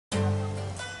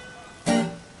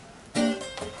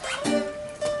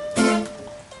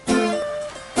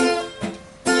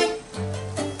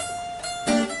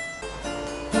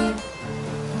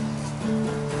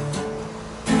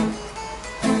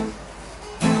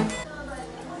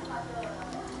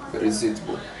but it's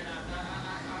eatable.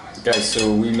 Guys,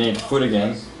 so we made food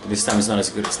again. This time it's not as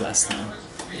good as last time.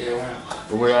 Yeah.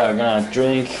 But we're gonna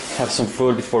drink, have some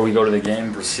food before we go to the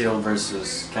game. Brazil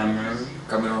versus Cameroon.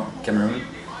 Cameroon.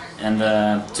 And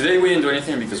today we didn't do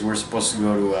anything because we're supposed to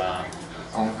go to a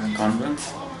convent.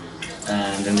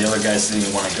 And then the other guys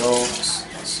didn't want to go.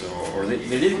 So, or did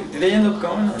they end up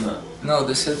going or not? No,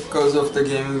 they said because of the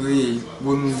game we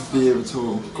wouldn't be able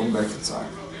to come back in time.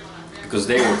 Because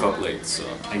they woke up late, so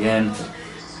again,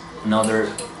 another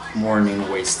morning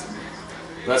wasted.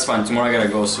 But that's fine, tomorrow I gotta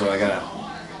go, so I gotta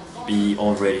be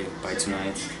all ready by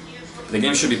tonight. The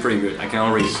game should be pretty good, I can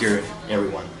already hear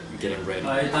everyone getting ready. So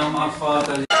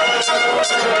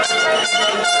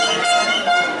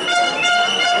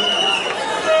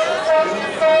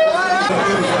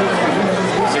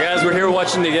guys, we're here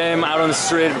watching the game out on the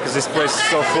street because this place is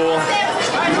so full.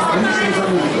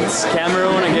 It's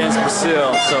Cameroon against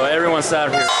Brazil, so everyone's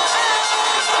out here.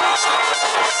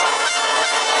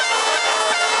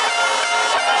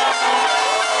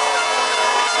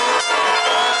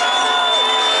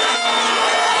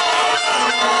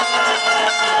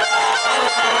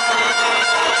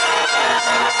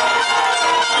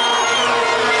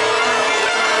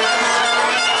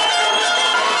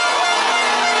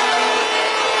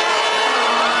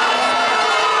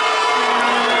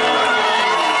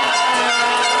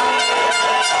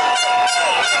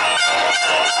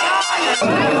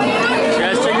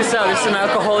 It's an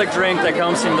alcoholic drink that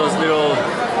comes in those little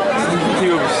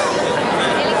cubes.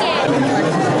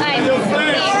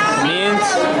 Mint.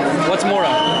 What's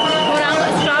mora?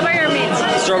 Strawberry or mint?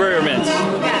 Strawberry or mint.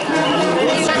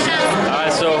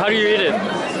 Alright, so how do you eat it?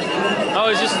 Oh,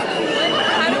 it's just...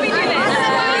 How do we do this?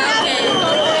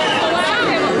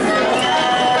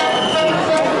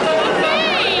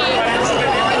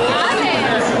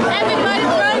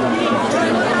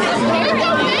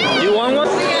 You want one?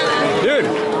 Dude,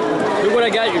 look what I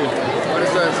got you. What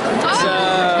is that? It's,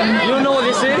 you don't know what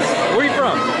this is? Where are you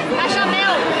from?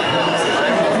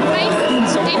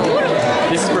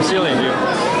 This is Brazilian, dude.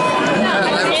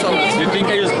 You think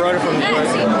I just brought it from the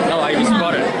US? No, I just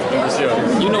bought it from Brazil.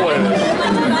 You know what it is.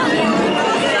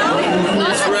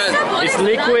 It's red. It's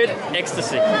liquid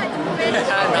ecstasy.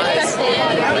 Nice.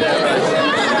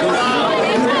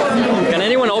 Can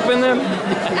anyone open them?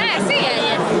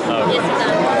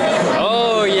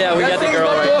 Oh yeah, we got the girl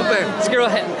right. This girl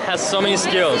has so many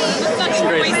skills. It's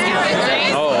crazy.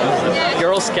 Oh,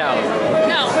 Girl Scout.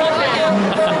 No,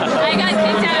 I got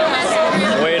kicked out.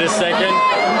 Wait a second.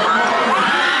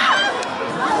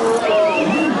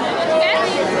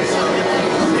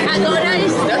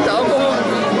 That's alcohol?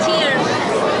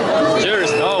 Cheers.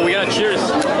 Oh, we got cheers. All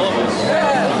of us.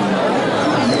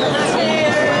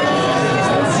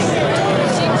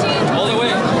 All the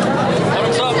way.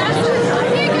 Bottoms up.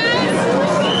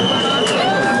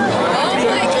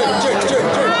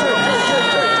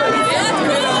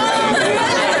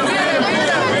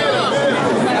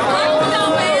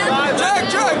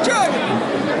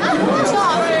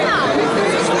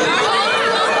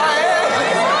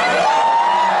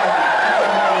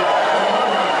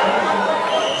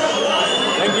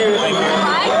 Thank you. Thank you.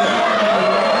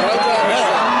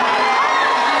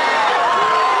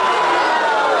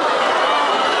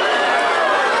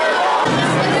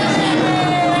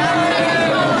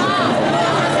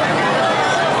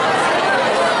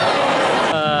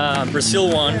 Brazil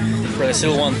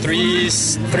won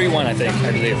 3-1, I think,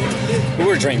 I believe. We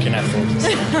were drinking afterwards.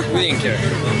 We didn't care.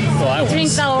 Well, I was.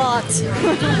 Drinks a lot.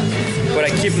 But I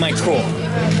keep my cool.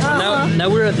 Now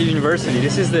we're at the university.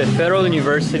 This is the Federal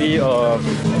University of...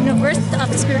 University of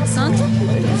Espírito Santo?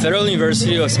 Federal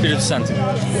University of Espírito Santo.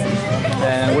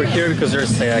 And we're here because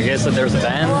there's, I guess that there's a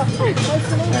band.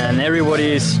 And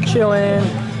everybody's chilling.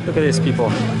 Look at these people,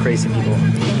 crazy people.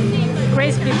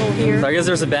 Crazy people here. So I guess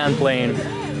there's a band playing.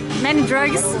 Many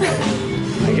drugs.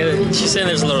 She's saying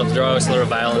there's a lot of drugs, a lot of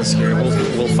violence here.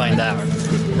 We'll find out.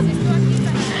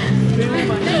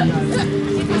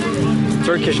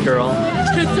 Turkish girl.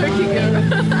 Turkey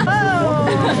girl.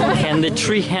 Can the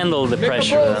tree handle the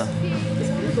pressure?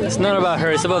 It's not about her,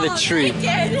 it's about the tree.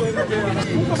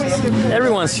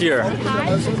 Everyone's here.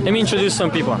 Let me introduce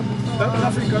some people.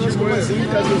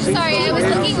 Sorry, I was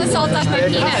licking the salt off my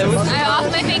peanuts. I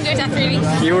off my fingers after eating.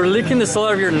 You were licking the salt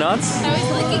out of your nuts? I was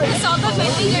licking the salt off my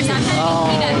fingers after eating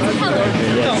peanuts. Hello.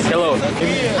 Yes. Hello.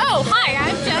 Oh, hi,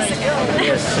 I'm Jessica.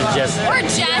 Yes, Jessica. Or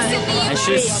Jess in the UK, And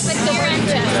she's- but here I'm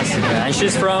Jessica. And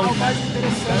she's from?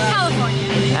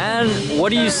 California. And what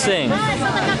do you sing? Music.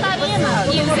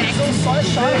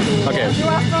 Okay.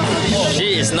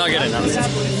 She is not good at nonsense.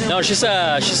 No, she's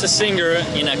a singer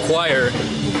in a choir.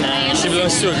 And she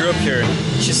belongs to a group here.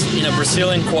 She's in a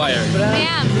Brazilian choir. I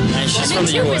am. And she's I'm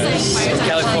from in the 2% US, choirs, from actually.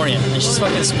 California. And she's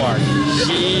fucking smart.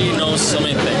 She knows so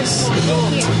many things.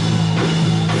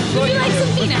 Would you like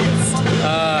some peanuts?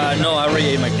 No, I already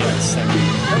ate my peanuts. Thank you.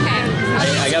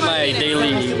 Okay. I got my daily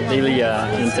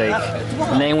intake.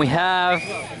 And then we have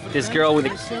this girl with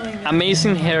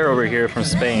amazing hair over here from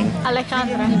Spain.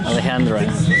 Alejandra.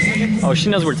 Oh, she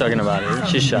knows we're talking about her.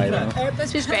 She's shy though.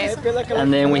 She's great.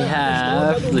 And then we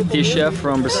have Leticia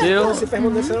from Brazil.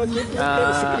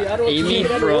 Amy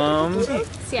from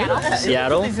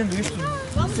Seattle.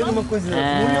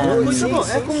 And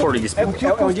Portuguese people.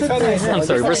 I'm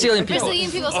sorry, Brazilian people.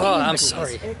 Brazilian people. Oh, I'm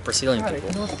sorry. Brazilian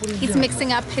people. He's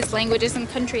mixing up his languages and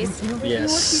countries.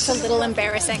 Yes. It's a little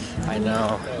embarrassing. I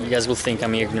know. You guys will think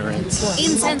I'm ignorant.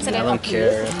 Insensitive. I don't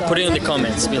care. Put it in the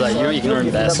comments. Be like, you're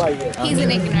ignorant bastard. He's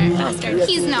an ignorant bastard.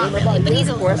 He's not really, but he's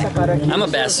a little. I'm a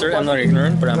bastard. I'm not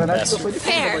ignorant, but I'm a bastard.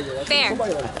 Fair. Fair.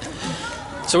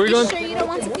 So we're You going. sure you don't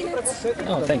want some peanuts?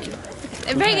 Oh, thank you.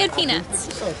 They're very good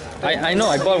peanuts. I know.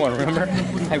 I bought one. Remember?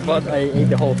 I ate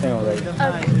the whole thing already.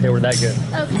 Okay. They were that good.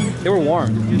 Okay. They were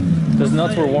warm. Those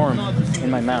nuts were warm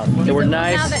in my mouth. They were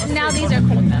nice. Now these are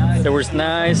cold nuts. They were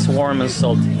nice, warm, and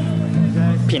salty.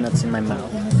 Peanuts in my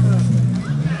mouth.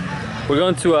 We're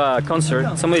going to a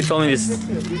concert. Somebody told me this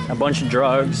a bunch of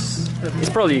drugs.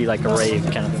 It's probably like a rave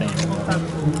kind of thing.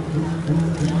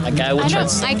 A guy will try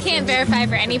to... I can't verify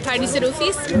for any parties at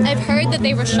Ufis. I've heard that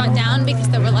they were shut down because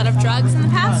there were a lot of drugs in the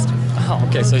past. Oh,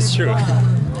 okay, so it's true.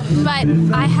 But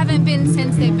I haven't been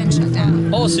since they've been shut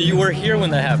down. Oh, so you were here when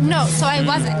that happened? No, so I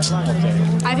wasn't. Okay.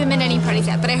 I haven't been to any parties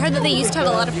yet, but I heard that they used to have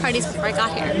a lot of parties before I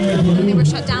got here. And they were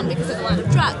shut down because of a lot of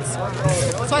drugs.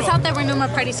 So I thought there were no more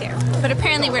parties here. But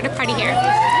apparently we're at a party here.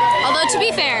 Although, to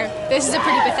be fair, this is a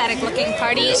pretty pathetic looking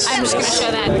party. Yes. I'm just going to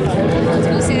show that. I'm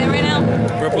going to say that right now.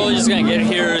 We're probably just going to get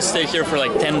here, stay here for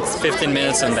like 10-15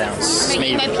 minutes and bounce.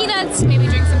 Maybe eat my peanuts, maybe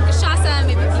drink some cachaça,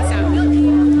 maybe peace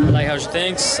out. Like how she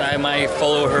thinks, I might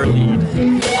follow her lead.